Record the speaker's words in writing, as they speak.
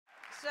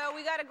So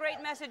we got a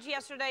great message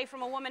yesterday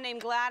from a woman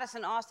named Gladys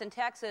in Austin,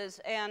 Texas,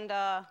 and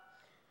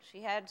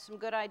she had some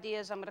good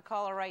ideas. I'm going to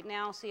call her right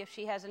now, see if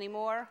she has any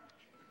more,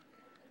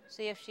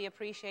 see if she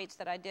appreciates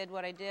that I did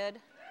what I did.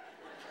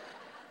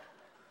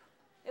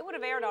 It would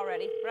have aired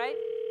already, right?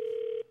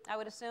 I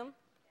would assume.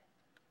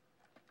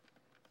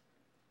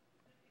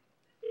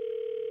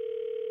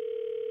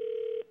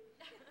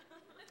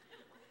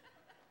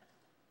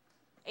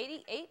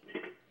 $88?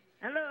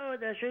 Hello,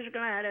 this is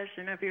Gladys,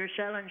 and if you're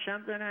selling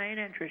something, I ain't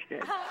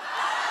interested.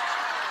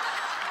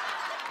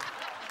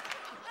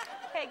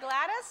 Hey,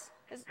 Gladys?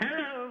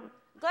 Hello.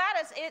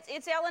 Gladys,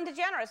 it's Ellen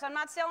DeGeneres. I'm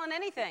not selling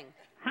anything.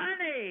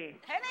 Honey.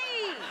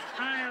 Honey!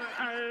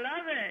 I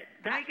love it.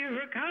 Thank you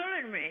for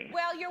calling me.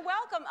 Well, you're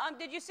welcome.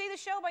 Did you see the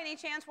show by any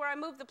chance where I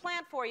moved the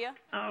plant for you?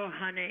 Oh,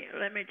 honey,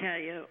 let me tell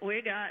you.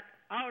 We got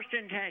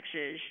Austin,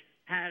 Texas,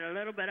 had a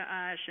little bit of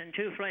ice and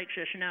 2 flakes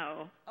of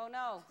snow. Oh,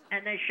 no.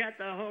 And they shut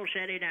the whole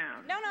city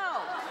down. No.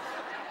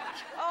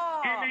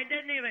 Oh. And they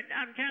didn't even,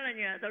 I'm telling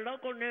you, the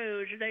local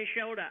news, they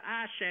showed an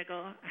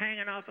icicle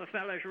hanging off a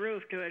fella's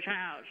roof to his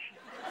house.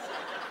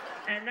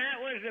 And that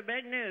was the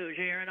big news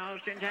here in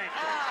Austin, Texas.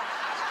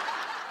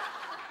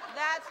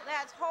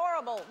 That's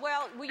horrible.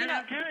 Well, you know.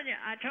 I'm telling you,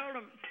 I told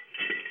them,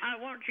 I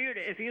want you to,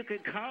 if you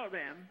could call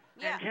them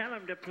and tell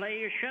them to play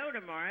your show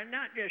tomorrow. And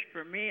not just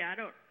for me.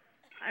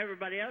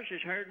 Everybody else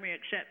has heard me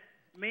except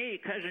me,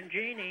 Cousin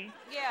Jeannie.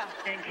 Yeah.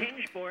 In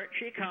Kingsport,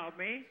 she called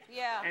me.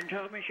 Yeah. And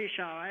told me she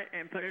saw it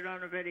and put it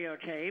on a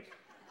videotape.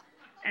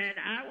 And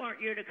I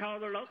want you to call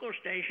the local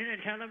station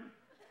and tell them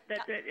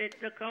that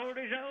the cold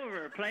is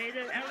over. Play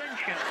the Ellen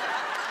show.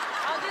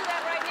 I'll do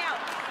that right now.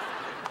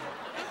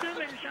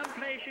 In some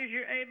places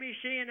you're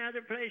ABC, in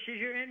other places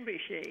you're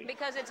NBC.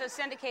 Because it's a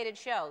syndicated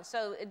show,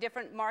 so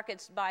different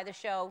markets buy the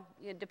show,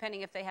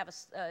 depending if they have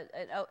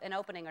an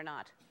opening or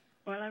not.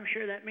 Well, I'm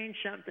sure that means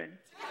something.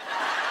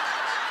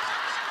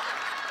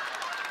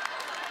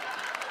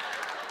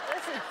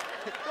 Listen,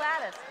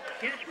 Gladys.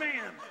 Yes,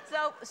 ma'am.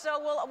 So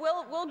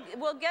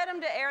we'll get them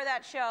to air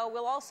that show.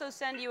 We'll also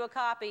send you a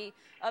copy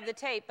of the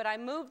tape, but I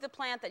moved the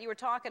plant that you were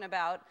talking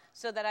about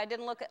so that I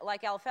didn't look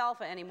like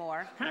alfalfa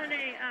anymore.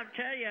 Honey, I'll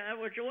tell you,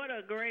 what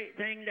a great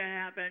thing to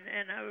happen.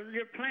 And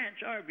your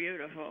plants are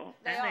beautiful.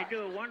 They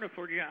do a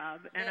wonderful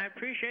job, and I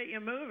appreciate you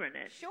moving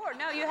it. Sure.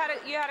 No, you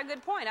had a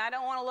good point. I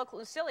don't want to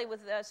look silly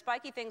with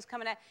spiky things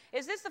coming out.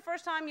 Is this the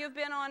first time you've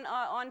been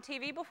on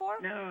TV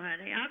before? No,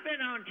 honey. I've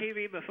been on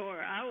TV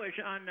before. I was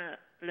on the...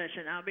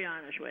 Listen, I'll be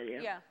honest with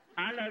you. Yeah.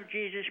 I love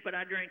Jesus, but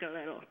I drink a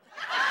little.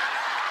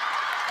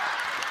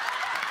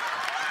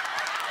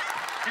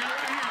 Now,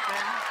 what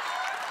happened?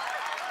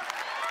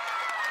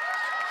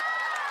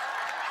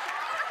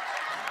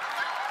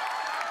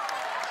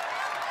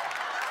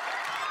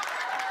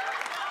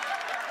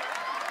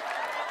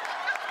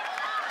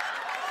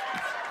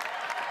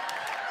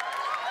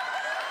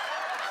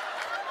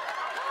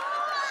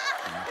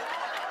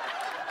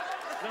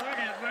 Lord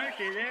have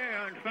mercy, they're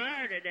on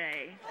fire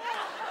today.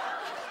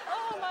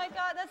 Oh, my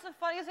God, that's the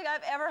funniest thing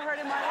I've ever heard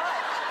in my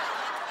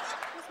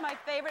life. This is my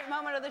favorite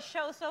moment of the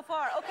show so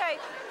far. Okay,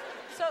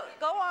 so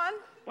go on.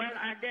 Well,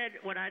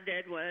 what I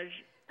did was,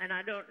 and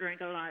I don't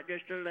drink a lot,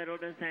 just a little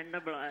to thin the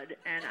blood,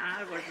 and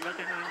I was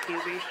looking on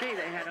QVC.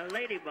 They had a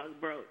ladybug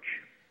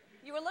brooch.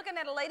 You were looking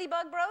at a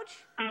ladybug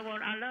brooch? I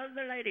love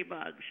the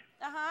ladybugs.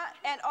 Uh-huh.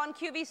 And on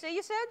QVC,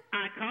 you said?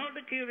 I called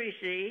the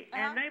QVC,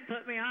 and they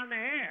put me on the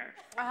air.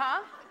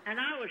 Uh-huh. And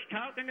I was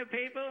talking to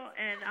people,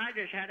 and I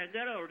just had a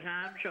good old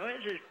time. So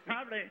this is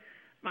probably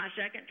my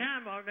second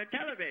time on the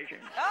television.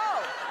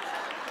 Oh,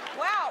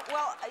 wow.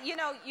 Well, you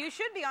know, you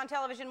should be on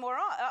television more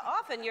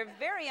often. You're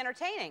very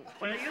entertaining.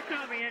 Well, you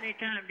call me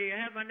anytime. Do you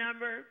have my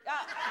number?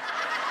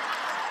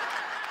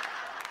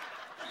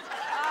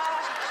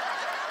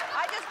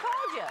 I just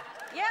called you.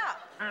 Yeah.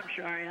 I'm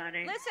sorry,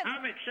 honey. Listen.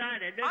 I'm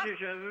excited. This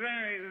is a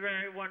very,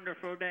 very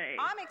wonderful day.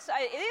 I'm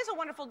excited. It is a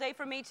wonderful day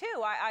for me,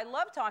 too. I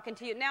love talking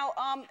to you. Now,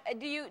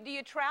 do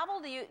you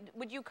travel?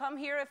 Would you come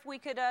here if we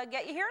could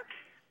get you here?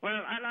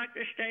 Well, I like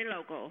to stay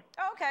local.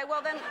 Okay,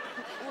 well then,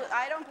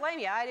 I don't blame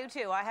you. I do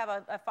too. I have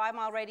a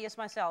 5-mile radius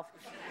myself.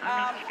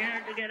 I'm not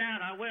scared to get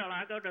out. I will.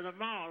 I go to the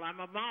mall. I'm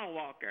a mall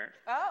walker.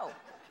 Oh,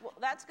 well,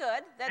 that's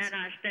good. And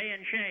I stay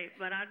in shape,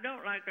 but I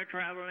don't like to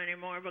travel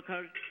anymore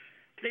because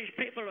these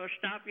people will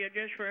stop you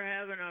just for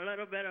having a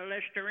little bit of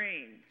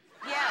Listerine.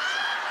 Yes.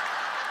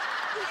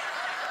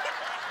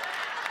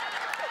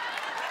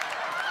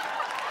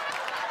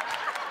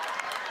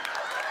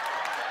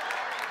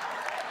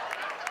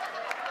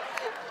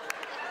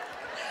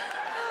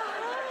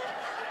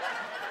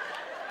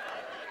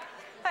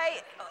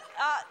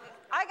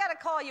 I got to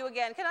call you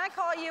again. Can I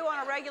call you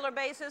on a regular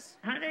basis?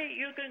 Honey,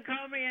 you can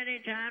call me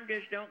anytime.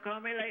 Just don't call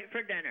me late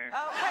for dinner.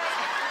 Okay.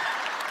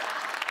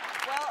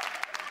 Well,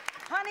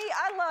 Honey,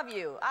 I love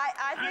you.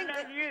 I think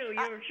I love you.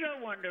 You're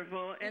so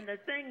wonderful. And the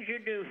things you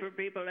do for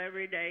people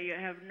every day, you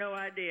have no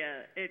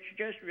idea. It's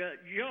just a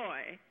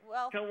joy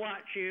to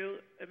watch you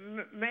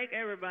make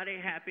everybody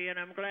happy, and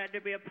I'm glad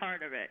to be a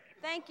part of it.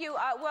 Thank you.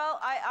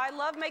 I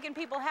love making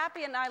people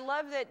happy, and I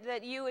love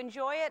that you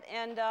enjoy it,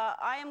 and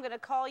I am going to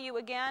call you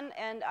again,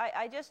 and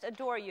I just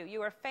adore you.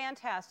 You are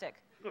fantastic.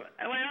 Well,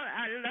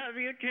 I love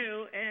you,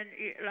 too, and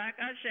like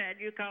I said,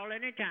 you call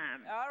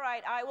anytime. All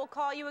right. I will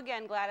call you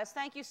again, Gladys.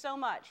 Thank you so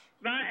much.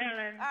 Bye,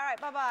 Ellen. All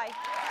right. Bye-bye.